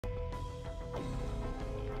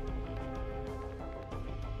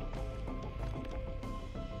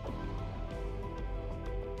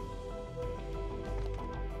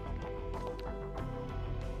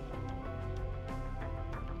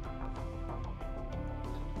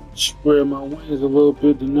Spread my wings a little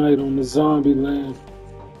bit tonight on the zombie land.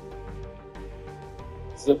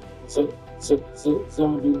 Z-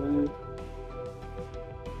 zombie land.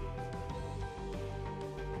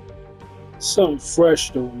 Something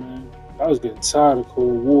fresh though, man. I was getting tired of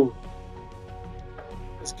Cold War.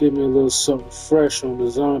 Let's give me a little something fresh on the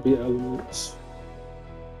zombie elements.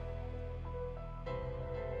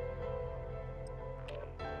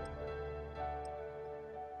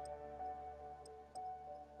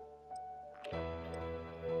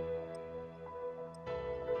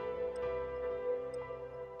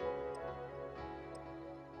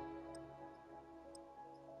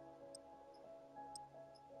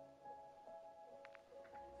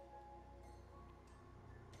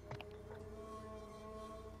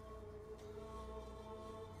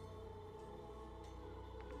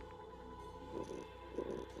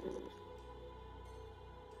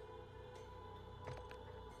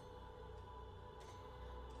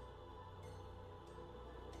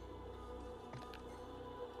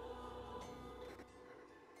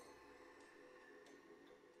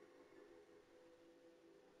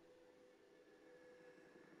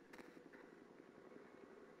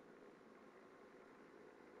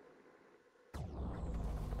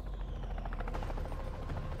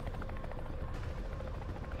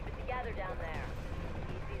 Gather down there.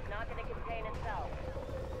 EC's not going to contain itself.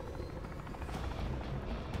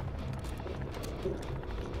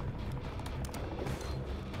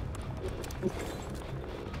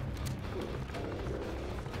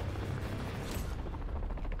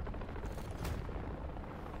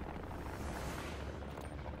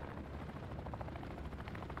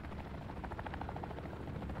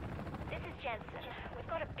 This is Jensen. We've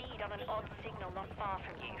got a bead on an odd signal not far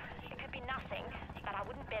from you. It could be nothing, but I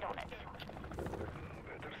wouldn't bet on it.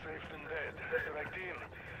 Better safe than dead. Strike team,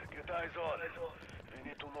 get eyes on. We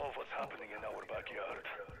need to know what's happening in our backyard.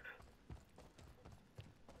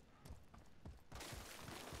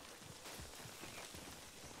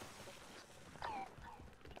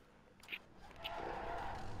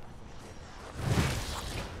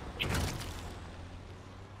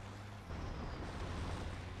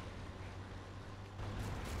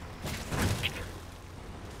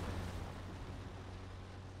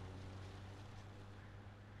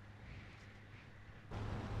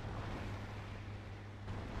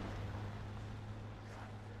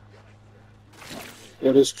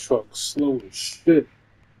 Yeah, this truck slow as shit.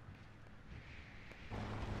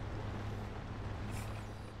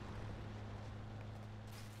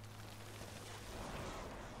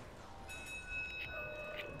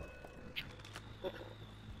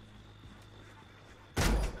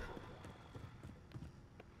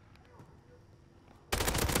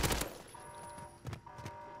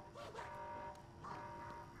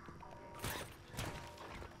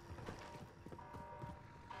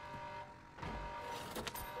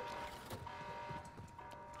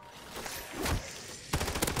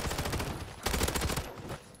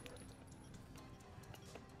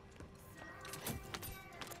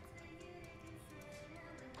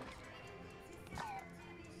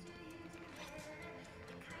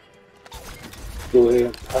 Go ahead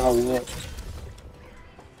and power up.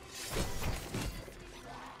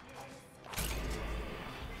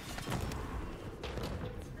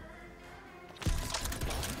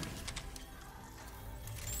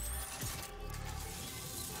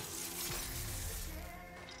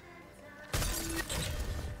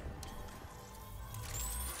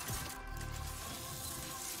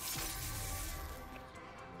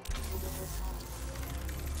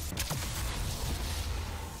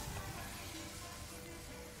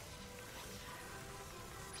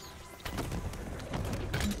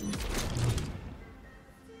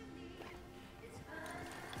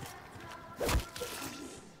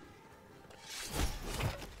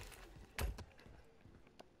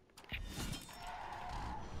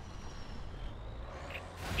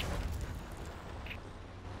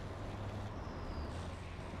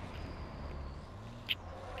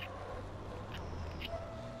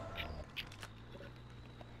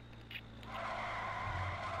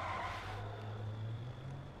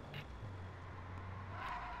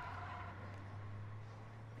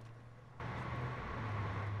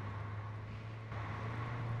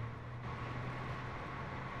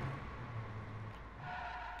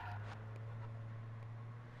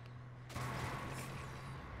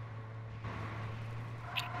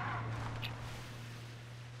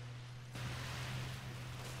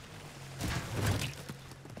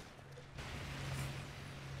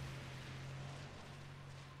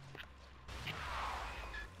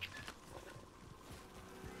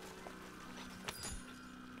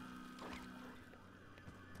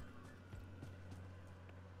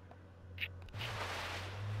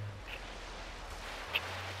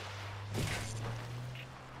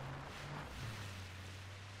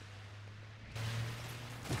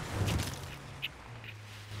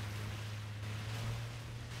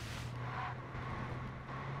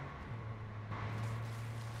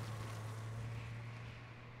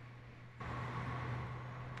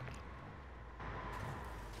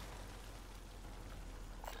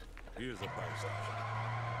 Here's a fire station.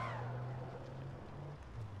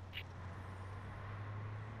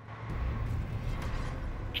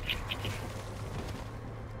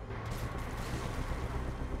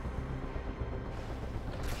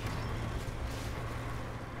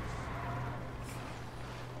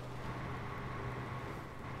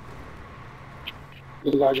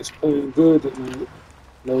 Look like it's playing good tonight.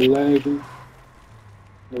 No lagging,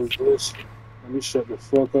 no glitching. Let me shut the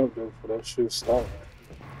fuck up though for that shit start.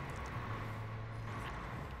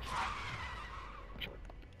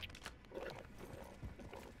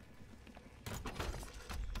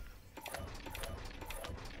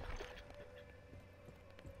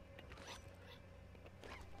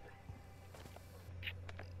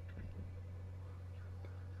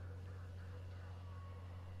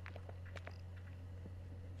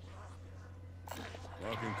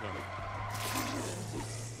 Lock incoming.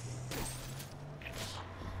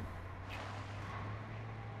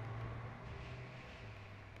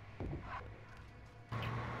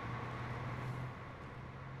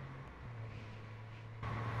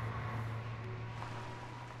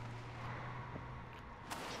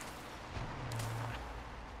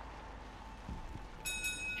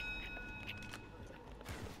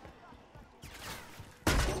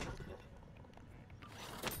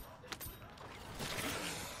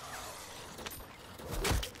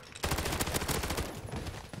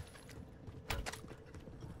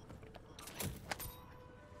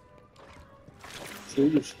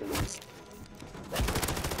 Seriously.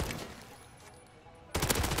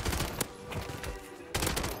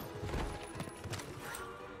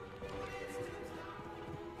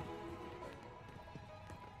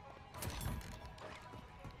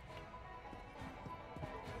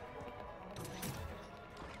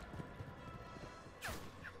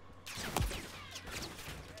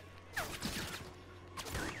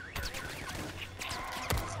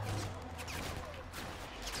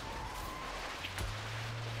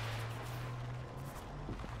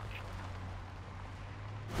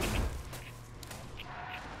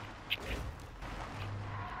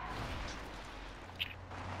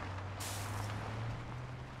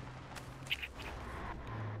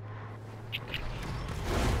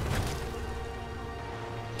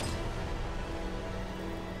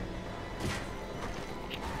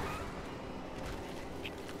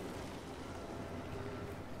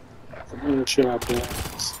 I'm gonna chill out there.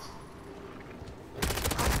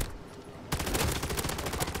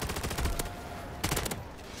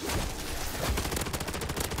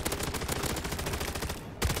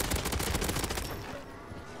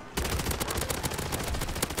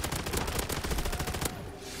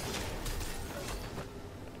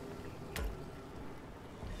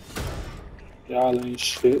 Y'all ain't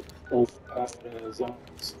shit. Overpowered as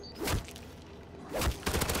zombies.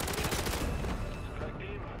 Strike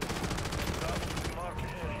team, start to the marked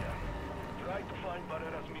area. Try to find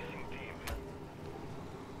Barrera's missing team.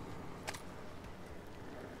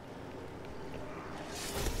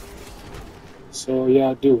 So all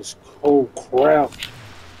y'all do is crowd.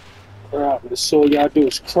 That's all y'all do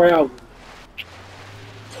is crowd.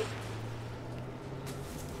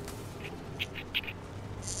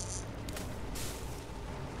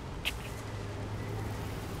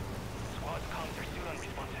 Squad comms are still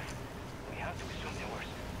unresponsive. We have to assume the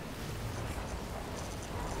worst.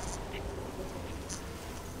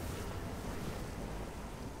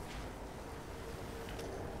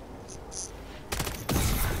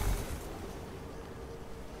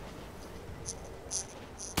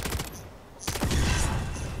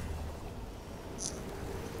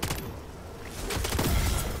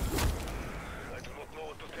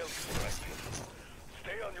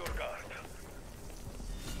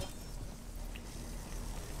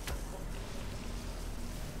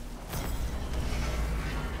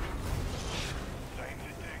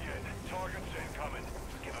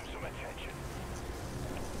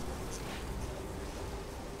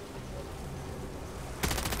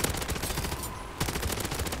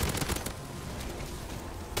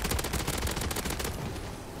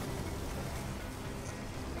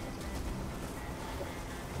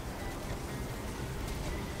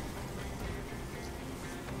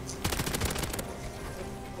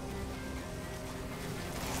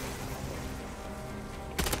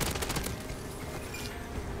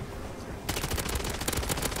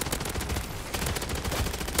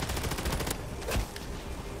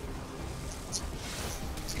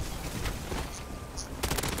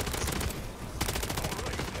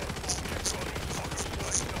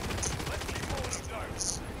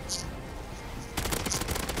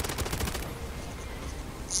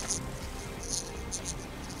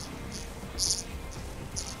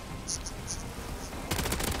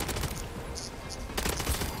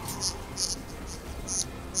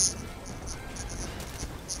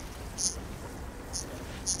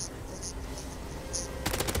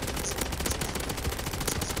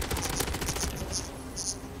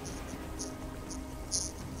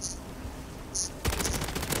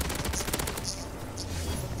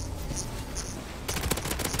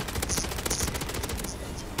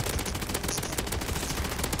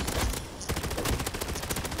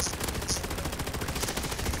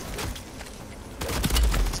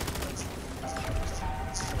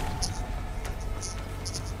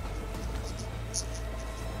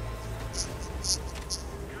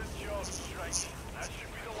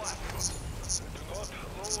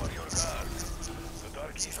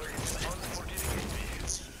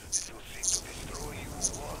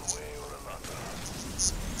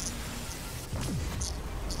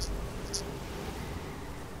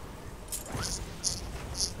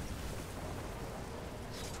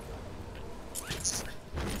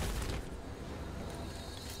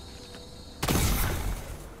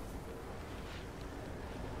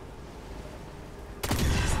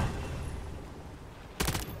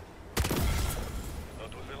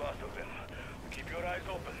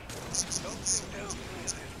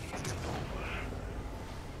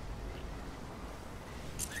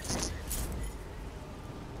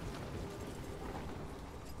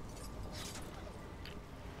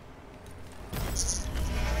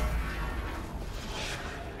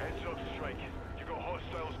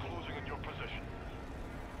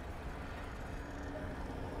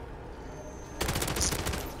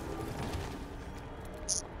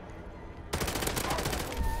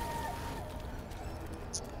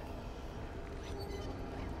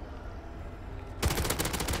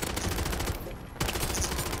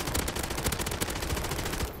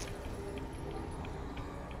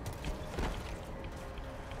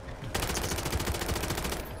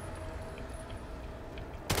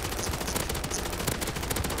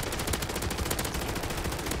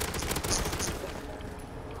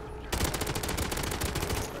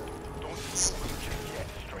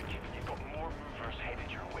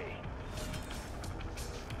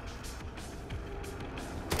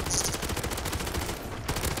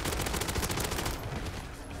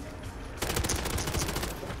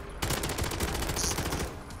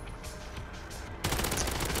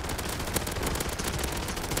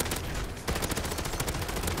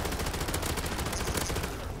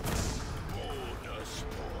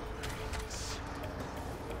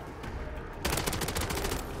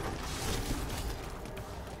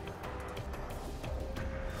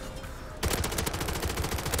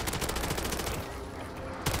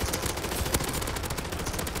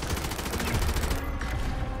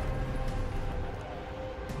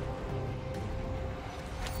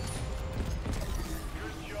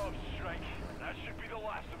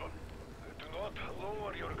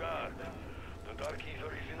 Dark Ether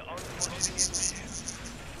is an unfortunate enemy.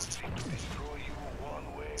 It would seek to destroy you one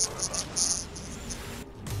way or another.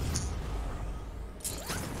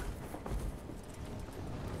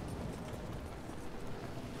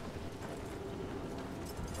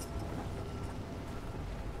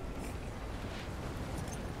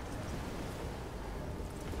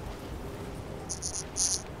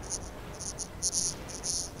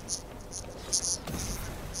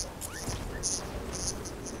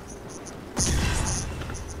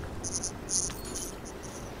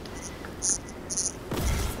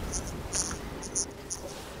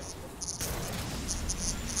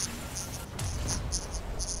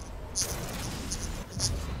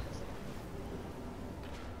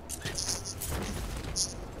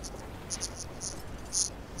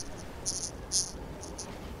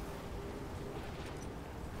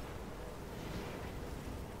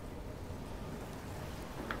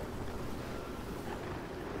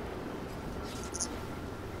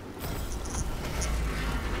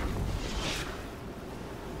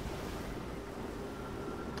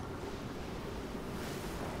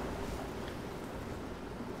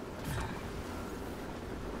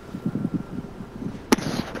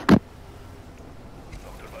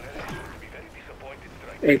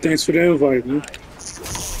 Hey, thanks for the invite, man.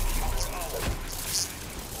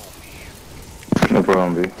 No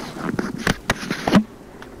problem, B.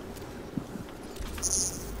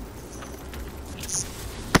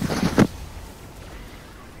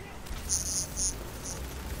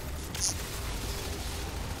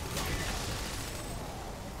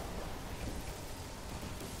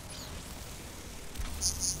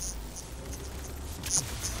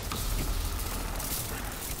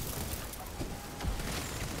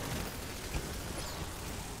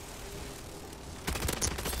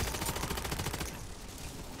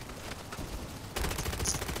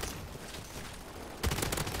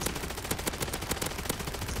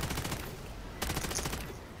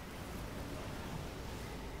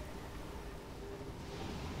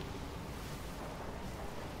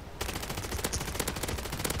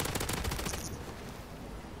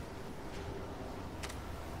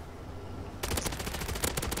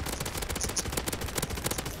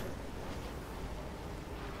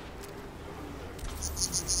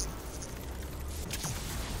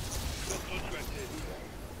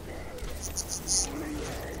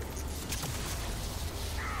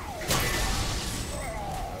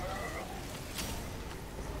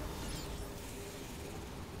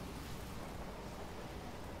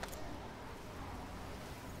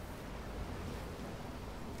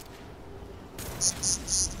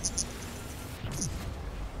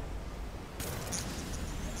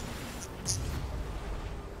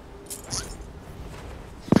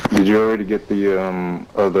 Did you already get the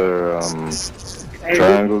other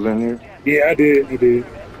triangles in here? Yeah, I did.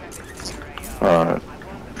 Alright.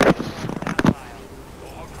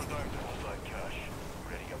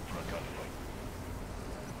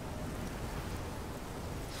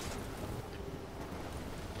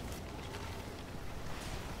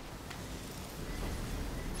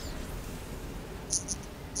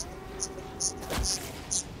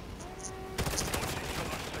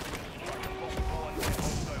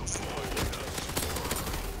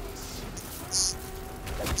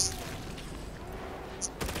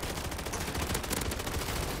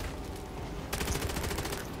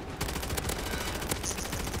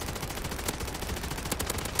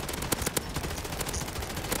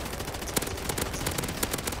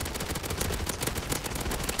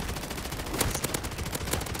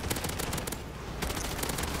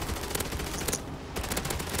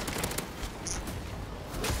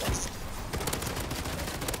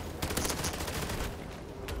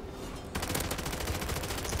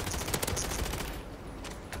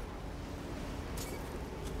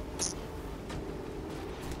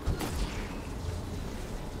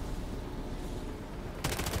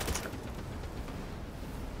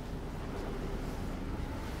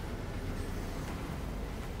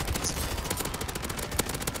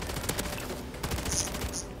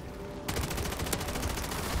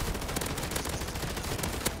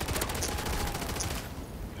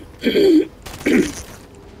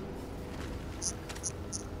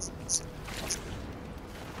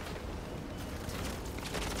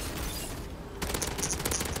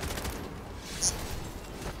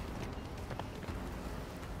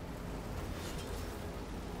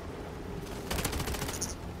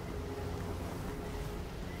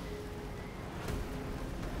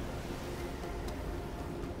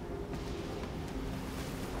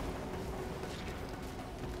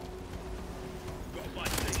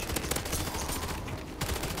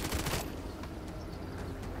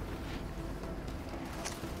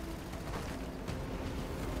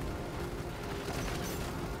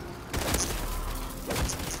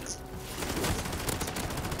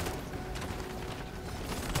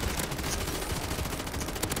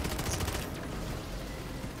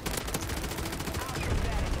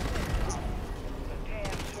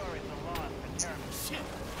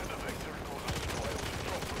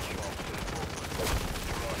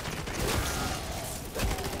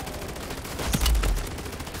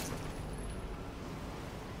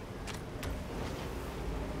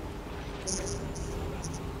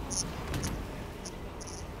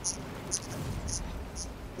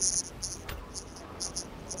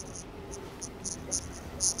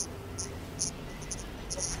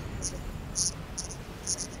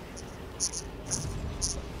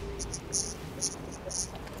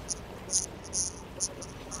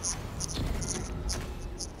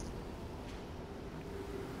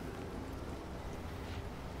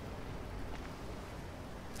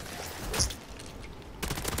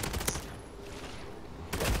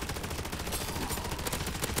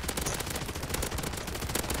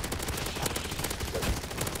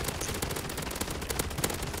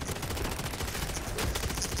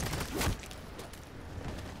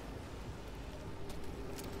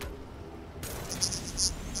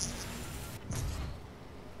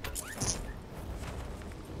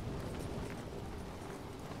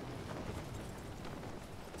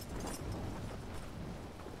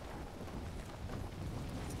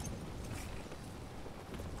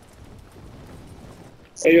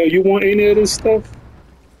 Hey, yo, you want any of this stuff?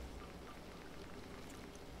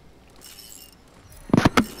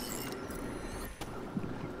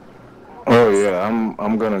 Oh yeah,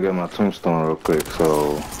 I'm gonna get my tombstone real quick.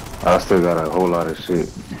 So I still got a whole lot of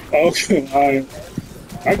shit. Okay,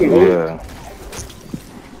 I can hold it. Yeah,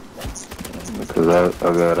 because I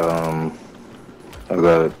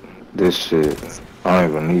got this shit. I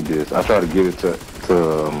don't even need this. I tried to give it to a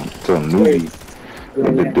Wait, newbie,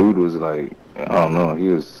 but the dude was like, I don't know, he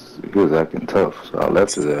was acting tough, so I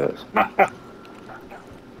left his ass.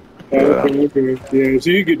 Yeah, okay, okay. Yeah,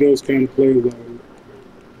 so you get those kind of players out here.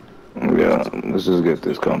 yeah. Let's just get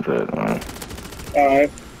this contract, man. All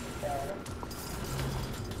right.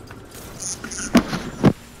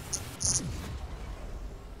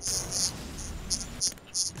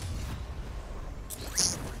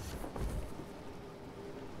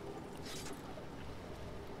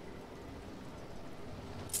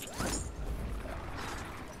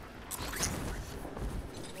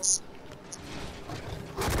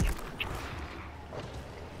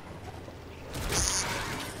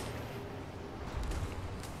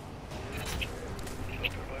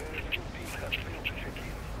 Survivors from Peak has failed to check in.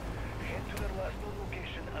 Head to their last known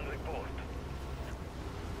location and report.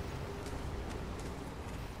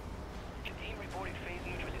 The team reported phase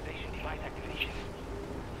neutralization device activation.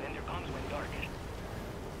 Sensor comms went dark.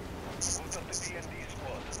 Put up the D&D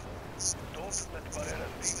squad. Don't let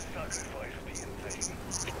Barrera's team sacrifice be insane.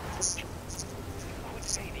 Could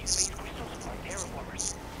say these phase crystals are terraformers.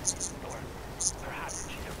 Or perhaps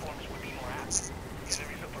ether forms would be more apt.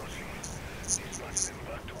 Enemies approaching. Dispatch them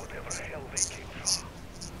back to whatever hell they came from.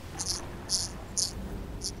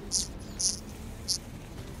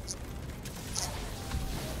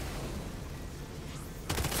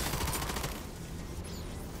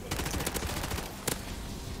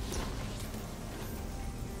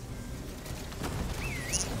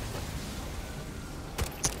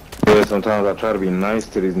 Yeah, sometimes I try to be nice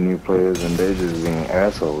to these new players, and they just being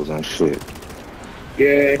assholes and shit.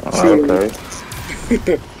 Yeah, true. Okay.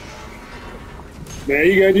 Man,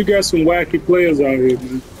 you got some wacky players out here,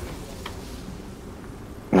 man.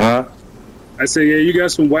 Huh? I say, yeah, you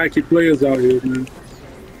got some wacky players out here, man.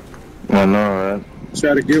 I know, right?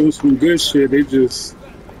 Try to give them some good shit, they just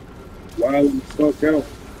wilding the fuck out.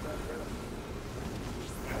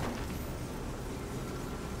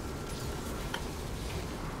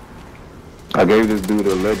 I gave this dude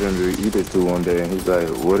a legendary ether tool one day, and he's like,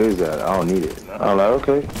 "What is that? I don't need it." I'm like,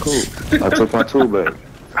 "Okay, cool." I took my tool back.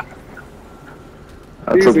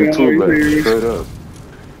 I took the tool back, straight up.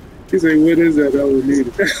 He said, what is that? I don't need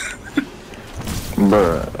it.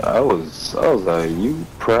 Bruh, I was like, "You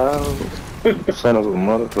proud son of a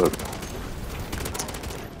motherfucker."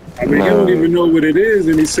 I mean, he don't even know what it is,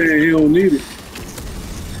 and he's saying he don't need it.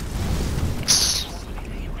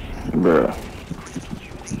 Bruh.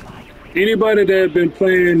 Anybody that been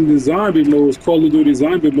playing the zombie modes, Call of Duty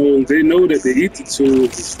zombie modes, they know that the ether tool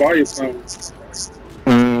is firepower.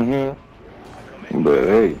 But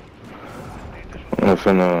hey, I'm not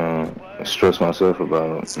finna stress myself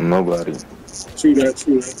about nobody. True that,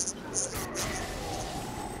 true that.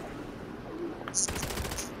 Let's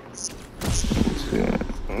see.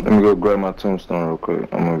 Let me go grab my tombstone real quick.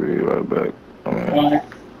 I'm gonna be right back. All right.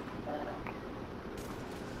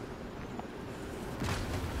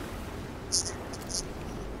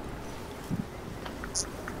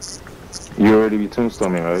 You already be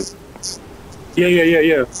tombstoning, right?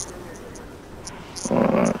 Yeah.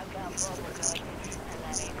 Alright. I've got bubble guts, and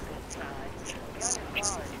that ain't a good sign. Be on your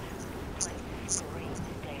guard. This place screams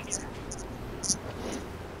danger.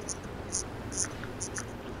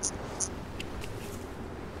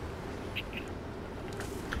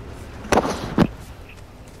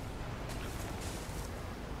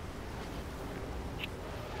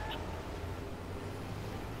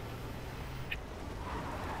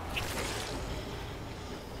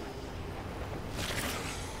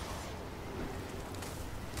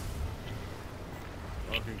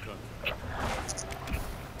 Marking contact.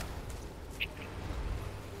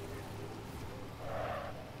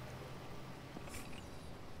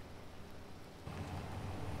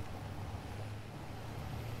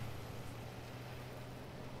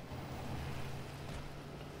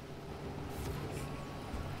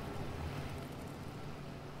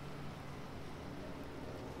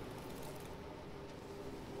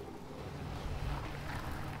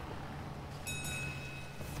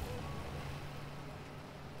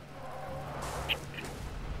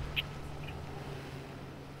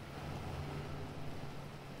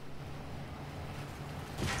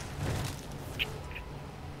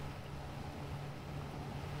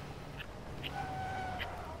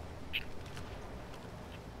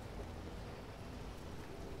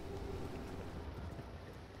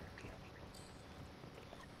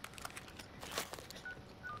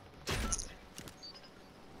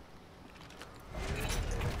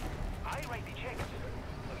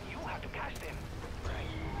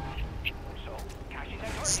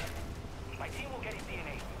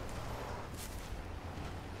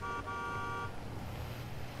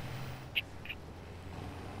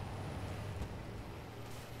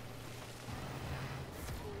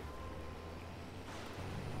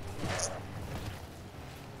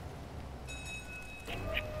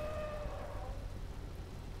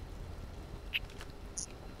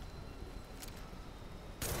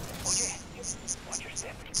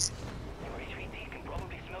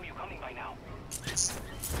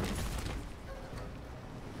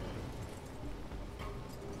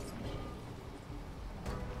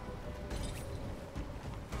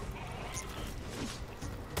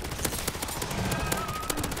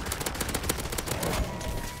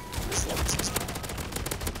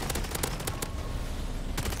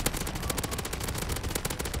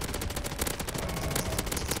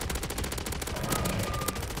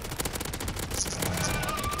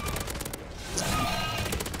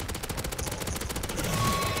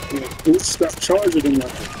 Ooh, stop charging them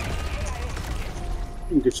like that.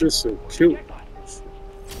 You can get yourself killed. No,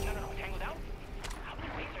 tango down? How many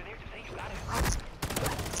ways are there to say you got it?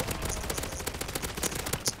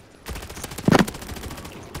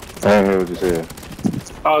 I didn't hear what you said.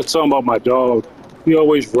 I was talking about my dog. He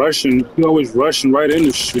always rushing right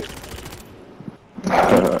into shit.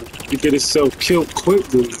 He get himself killed quick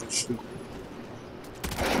doing that shit.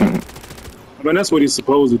 I mean, that's what he's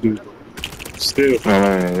supposed to do. Still. I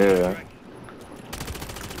mean, yeah.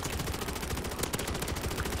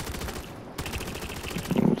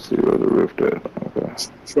 Let's see where the rift at. Okay.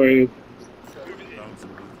 Trey.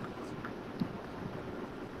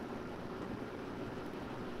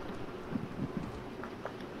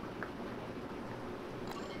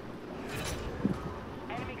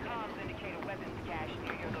 Enemy comms indicate a weapons cache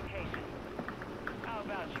near your location. How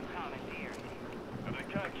about you commandeer? If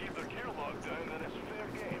they can't keep their gear locked down, then it's fair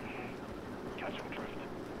game. Catch them drift.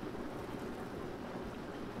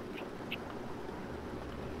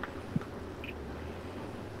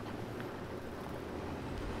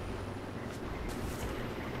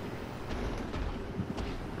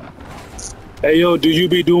 Hey, yo, do you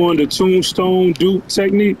be doing the tombstone dupe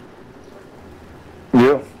technique?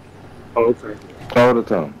 Yeah, Oh, okay. all the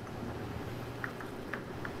time.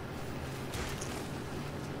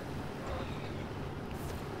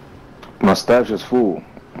 My stash is full.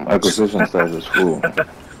 My acquisition stash is full.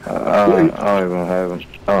 I don't even have.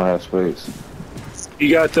 I don't have space. You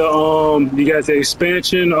got the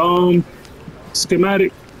expansion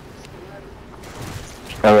schematic.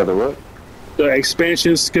 I got the what? The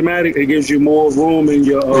expansion schematic. It gives you more room in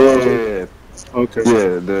your. Yeah. Okay.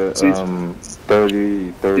 Yeah, the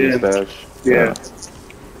 30 Yeah. stash. Yeah.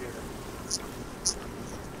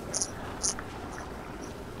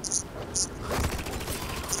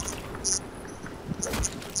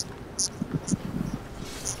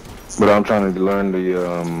 But I'm trying to learn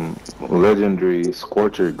the legendary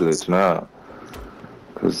Scorcher glitch now.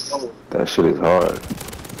 Cause that shit is hard.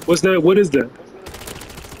 What's that? What is that?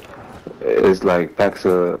 It's like packs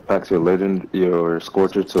your legend, your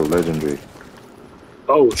Scorcher to legendary.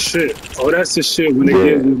 Oh shit! Oh, that's the shit when they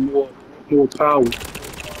Yeah. give you more power.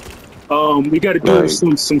 You got to do Right.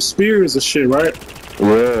 some spears and shit, right?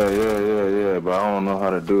 Yeah. But I don't know how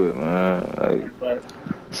to do it, man. Like, Right.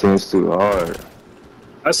 seems too hard.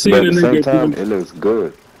 I seen But a at the same nigga time, do. it looks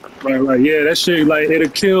good. Right. Yeah, that shit like it'll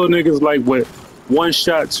kill niggas like what? One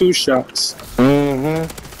shot, two shots. Mm-hmm.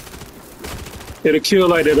 It'll kill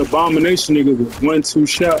like that abomination nigga with 1-2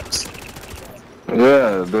 shots.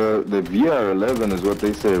 Yeah, the VR11 is what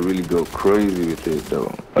they say really go crazy with it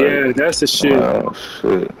though. Like, Yeah, that's the shit. wow,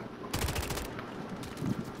 shit.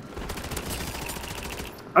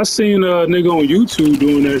 I seen a nigga on YouTube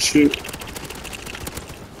doing that shit.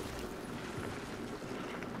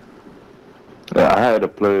 Yeah, I had a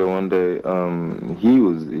player one day.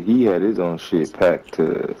 He had his own shit packed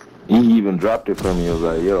to. He even dropped it for me. He was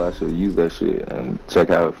like, "Yo, I should use that shit and check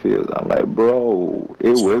how it feels." I'm like, "Bro,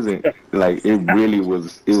 it wasn't like it really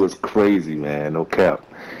was. It was crazy, man. No cap.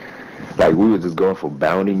 Like we were just going for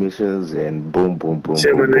bounty missions and boom, boom, boom,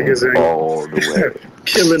 Killing boom, niggas boom, in- all the way,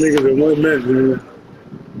 Killing niggas in 1 minute, man.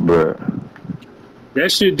 bruh."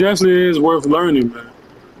 That shit definitely is worth learning, man.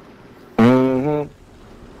 Mm-hmm.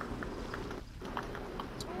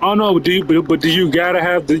 I don't know, do you gotta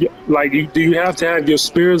have do you have to have your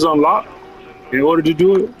spears unlocked in order to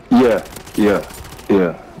do it? Yeah.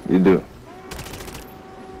 You do.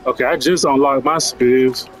 Okay, I just unlocked my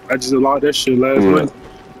spears. I just unlocked that shit last Yeah. month.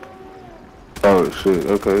 Oh shit.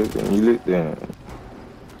 Okay. Then you lit then.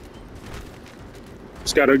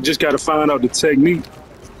 Just gotta find out the technique.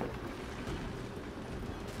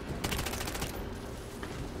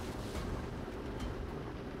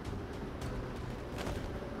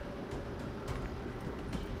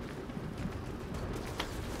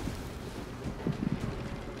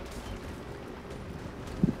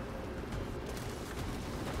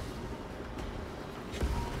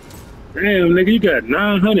 Damn, nigga, you got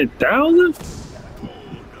 900,000?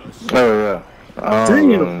 Oh yeah.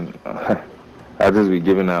 Damn. I just be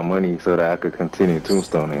giving out money so that I could continue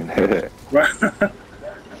tombstoning. Right.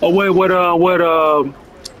 Oh wait, what?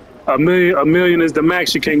 A million is the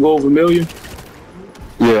max. You can't go over a million.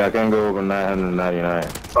 Yeah, I can't go over 999.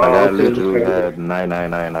 Oh, Like I okay, literally okay. had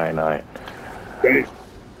 99999. Damn.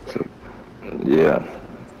 Yeah,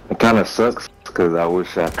 it kind of sucks because I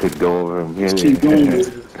wish I could go over a million. Just keep going. With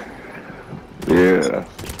it. Yeah.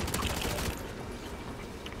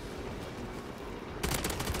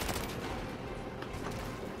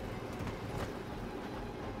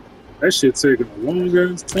 That shit taking a long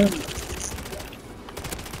ass time.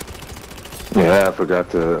 Yeah, Yeah, I forgot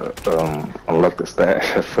to unlock the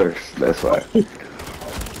stash at first. That's why.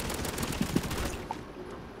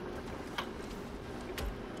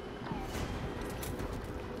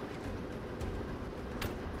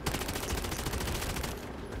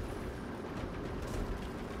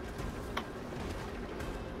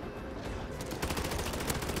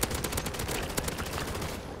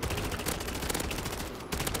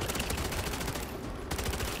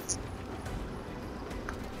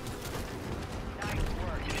 Nice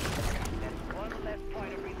work. That's one less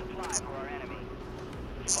point of resupply for our enemy.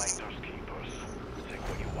 Finders keepers. Take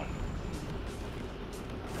what you want.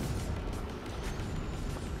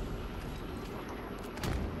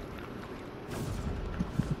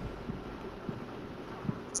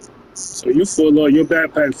 So you full up, your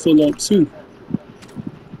backpack full up too.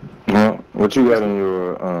 No, what you got in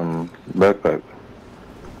your backpack?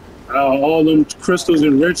 All them crystals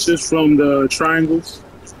and riches from the triangles.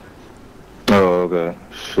 Oh, okay.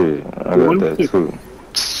 Shit, I got that too.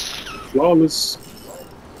 Flawless.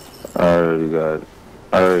 I already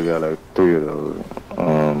got like 3 of those.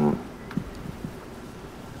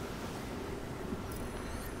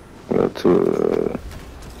 Got 2 of those.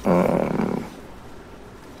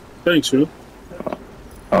 Thanks, yo.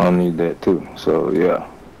 I don't need that too. So yeah.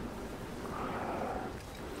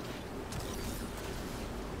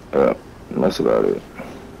 Yeah, that's about it.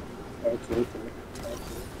 Okay.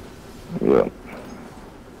 Yeah.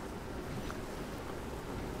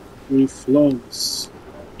 We flawless.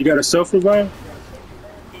 You got a self revive?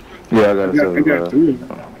 Yeah, I got a I got 3 of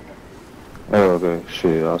them. Oh, okay.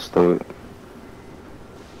 Shit, I'll stow it.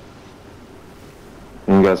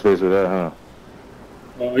 You got space for that, huh?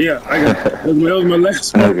 Yeah, I got that was my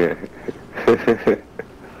last one. Okay.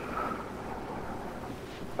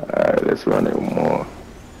 Alright, let's run it more.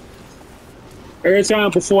 Every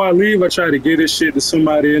time before I leave, I try to get this shit to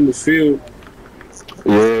somebody in the field.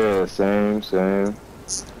 Yeah, same.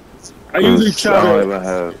 I usually I try don't to. even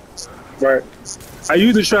have. Right. I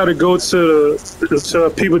usually try to go to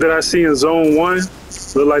people that I see in Zone 1.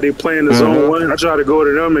 Look like they playing the Zone 1. I try to go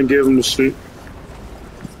to them and give them the shit.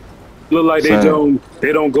 Look like Same.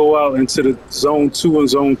 they don't go out into the Zone 2 and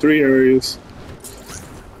Zone 3 areas.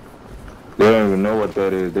 They don't even know what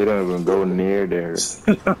that is. They don't even go near there.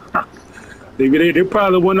 They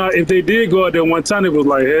probably went out. If they did go out there one time, it was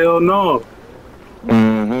like, hell no.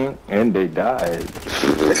 And they died.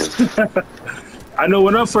 I know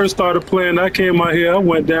when I first started playing, I came out here, I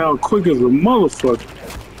went down quick as a motherfucker.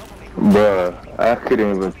 Bruh, I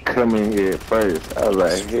couldn't even come in here first. I was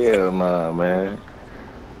like, hell nah, man.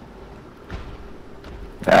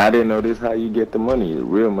 I didn't know this how you get the money, the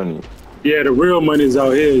real money. Yeah, the real money's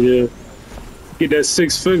out here, yeah. Get that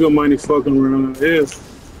 6-figure money fucking around here.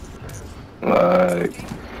 Like,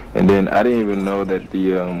 and then I didn't even know that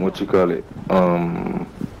the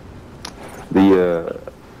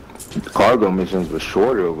the cargo missions were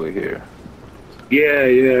shorter over here.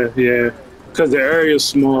 Yeah. Because the area's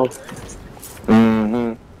small.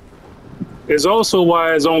 It's also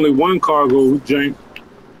why it's only one cargo, Jank.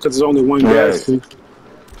 Because it's only one gas fee.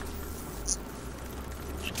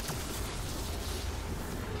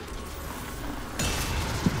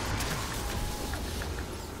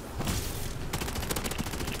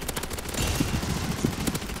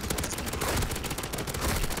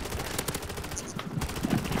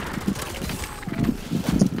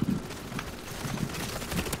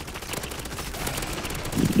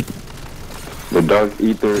 The Dark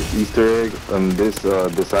Easter egg on this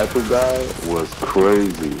Disciple guy was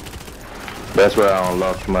crazy. That's where I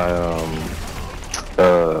unlocked my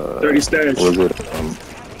 30 stash. Was it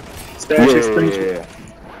Stash expansion.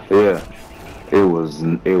 Yeah.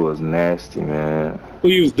 It was nasty, man. Who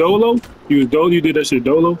used Dolo? You did that shit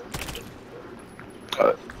Dolo?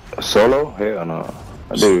 Solo? Hell no.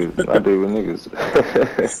 I did with niggas.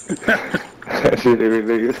 I did it with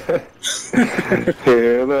niggas.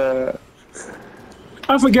 Hell no.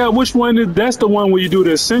 I forgot which one that's the one where you do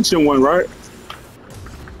the Ascension one, right?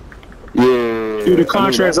 Yeah. Do the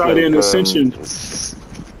contracts out there in Ascension.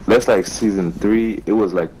 That's like season 3. It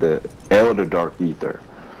was like the Elder Dark Ether.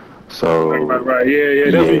 So Right.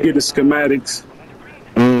 Yeah. That's where you get the schematics.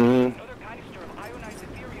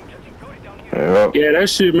 Yep. Yeah, that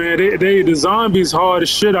shit, man. The zombies hard as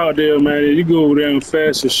shit out there, man. You go down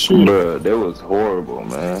fast as shit. Bruh, that was horrible,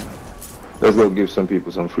 man. Let's go give some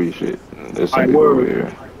people some free shit. There's some people over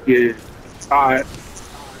here. Yeah. Alright.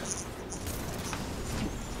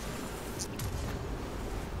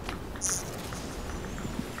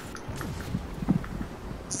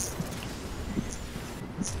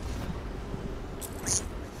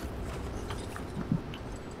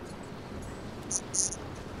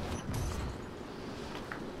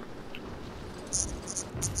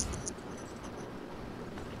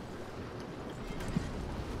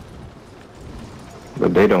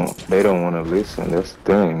 But they don't want to listen. That's the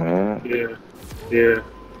thing, man. Yeah, yeah.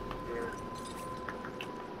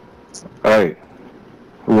 Hey,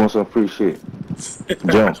 who wants some free shit?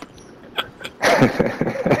 Jump.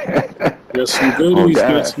 Got some Oh goodies,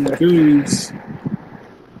 got God. some goodies.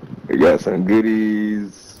 We got some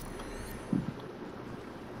goodies.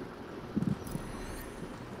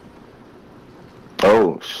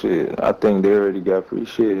 Oh shit! I think they already got free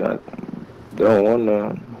shit. They don't want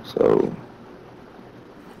none. So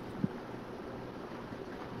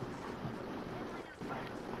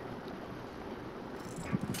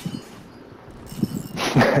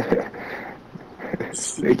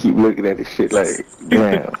they keep looking at this shit like,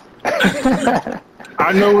 damn.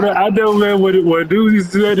 I know man, what dudes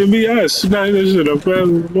used to do that to me, I smack that shit up fast as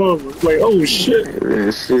a motherfucker. Like, oh shit.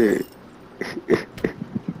 Real shit.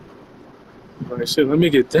 Like, shit, let me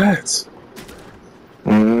get that.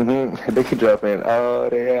 They could drop in all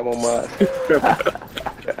they have on my.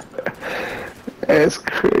 That's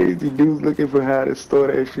crazy. Dudes looking for how to store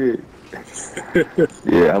that shit.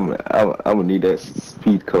 Yeah, I'm gonna need that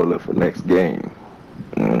speed cola for next game.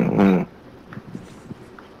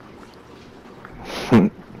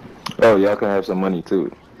 Oh, y'all can have some money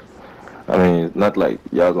too. I mean, it's not like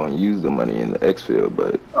y'all gonna use the money in the Xfield,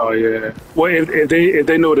 but Oh yeah. Well, if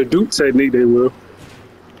they know the Duke technique, they will.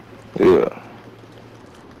 yeah.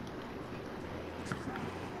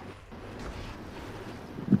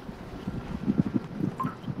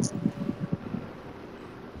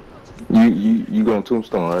 You going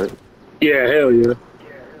Tombstone, right? Yeah, hell yeah.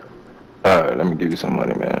 All right, let me give you some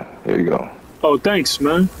money, man. Here you go. Oh, thanks,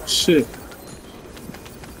 man. Shit.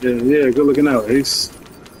 Yeah, good looking out, Ace.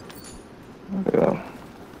 Yeah.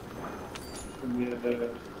 Yeah.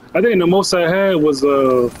 I think the most I had was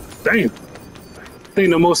damn. I think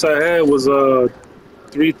the most I had was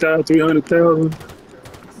 300,000.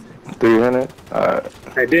 300. All right.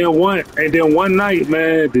 And then one night,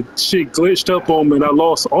 man, the shit glitched up on me and I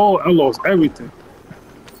lost everything.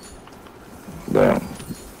 Damn.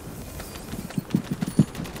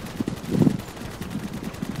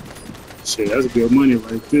 Shit, that's good money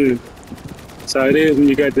right there. That's how it is when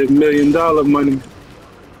you got that $1 million money.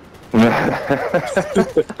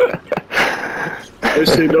 That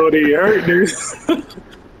shit don't even hurt, dude.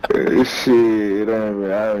 Shit, I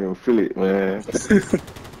don't even feel it, man.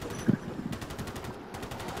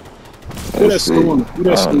 Where that storm? Where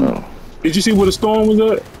that I don't storm? know. Did you see where the storm was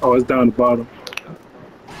at? Oh, it's down the bottom.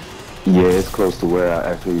 Yeah, it's close to where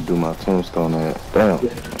I actually do my tombstone at. Damn.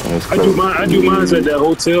 Yeah. It's I do mine at that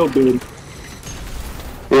hotel building.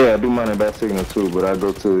 Yeah, I do mine at Bat Signal too, but I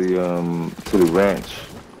go to the ranch.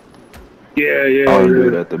 Yeah. I don't do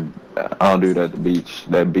it at the beach.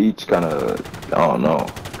 That beach kind of, I don't know,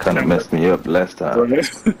 kind of messed me up last time. Right.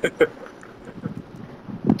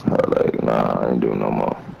 I was like, nah, I ain't doing no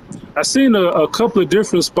more. I seen a couple of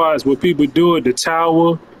different spots where people do it. The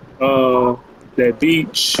tower, that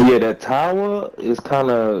beach. Yeah, that tower is kind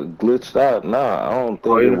of glitched out now. I don't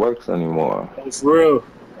think it works anymore. Oh, for real.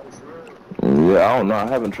 Yeah, I don't know. I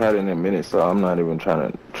haven't tried it in a minute, so I'm not even trying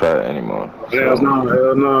to try it anymore. Hell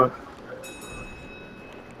no.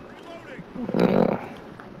 Yeah.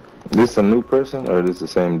 This a new person or this the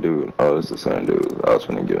same dude? Oh, it's the same dude. I was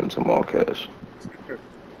gonna give him some more cash.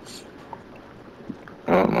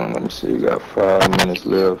 I don't know. Let me see. You got 5 minutes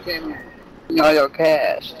left. All your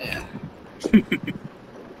cash.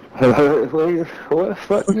 What the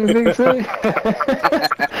fuck did you say?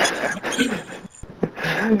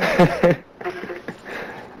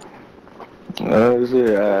 Oh shit,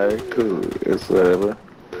 alright, cool. It's whatever.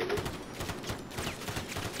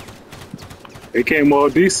 It came all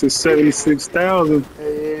decent, 76,000.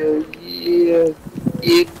 Hell yeah.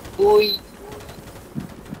 Yeah, boy.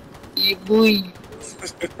 Yeah, boy.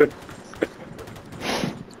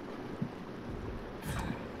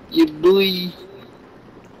 Yeah, boy.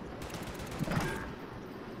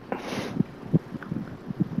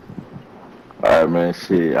 Alright, man,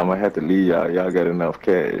 shit. I'm gonna have to leave y'all. Y'all got enough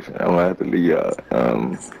cash. I'm gonna have to leave y'all.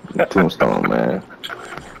 Tombstone, man.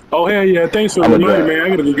 Oh hell yeah! Thanks for the money, man. I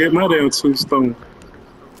gotta go get my damn tombstone.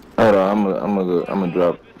 Hold on, I'm gonna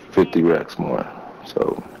drop 50 racks more.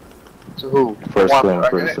 So who? First come,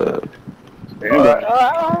 first serve.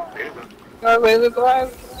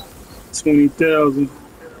 20,000,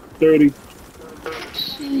 30.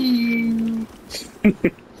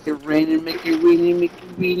 It raining, make it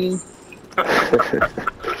raining.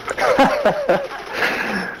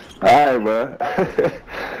 Alright, bro.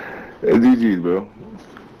 GG's, bro.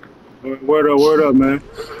 Word up, man.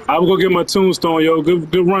 I'm gonna get my tombstone, yo.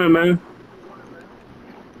 Good run, man.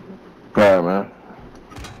 Alright, man.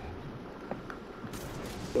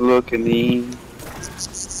 Looking in.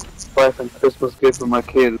 wife and Christmas gift for my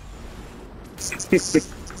kid.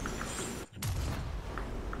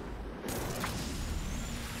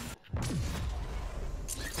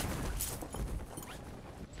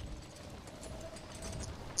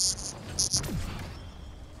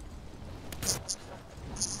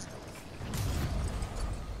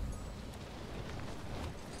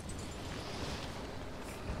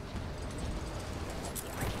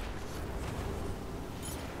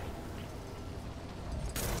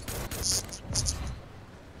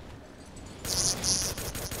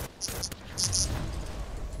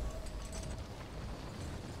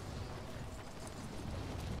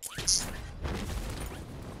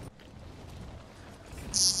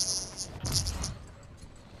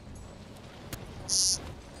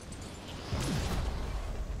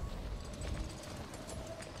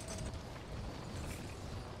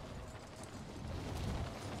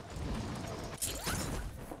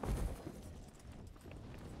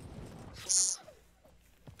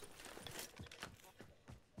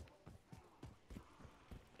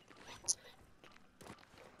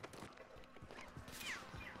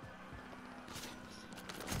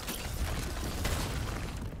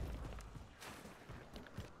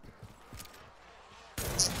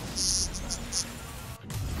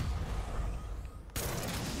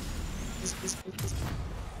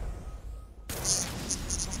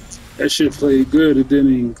 That shit played good. It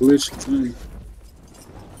didn't even glitch. Funny.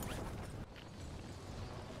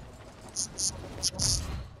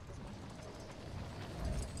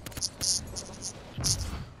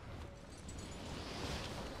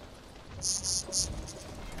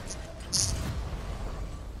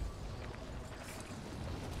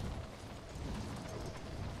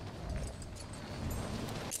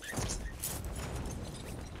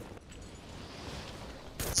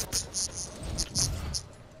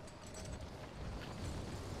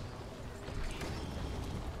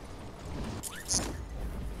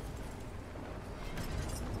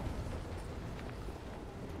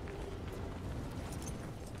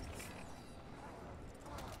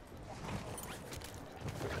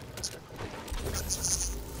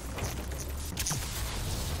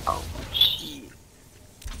 Oh shit.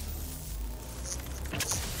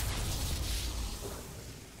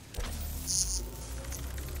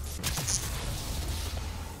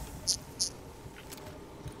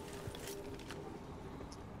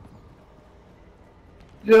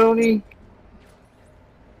 Joni.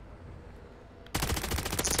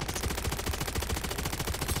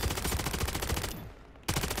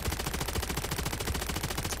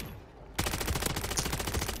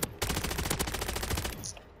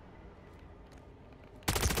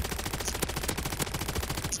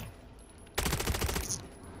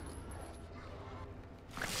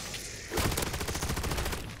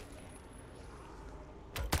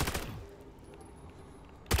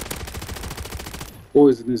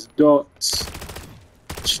 Poisonous darts.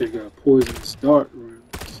 Shit got poisonous dart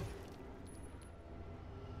rounds.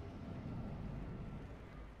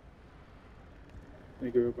 I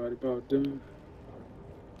think everybody about done.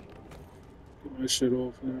 Get my shit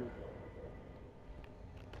off now.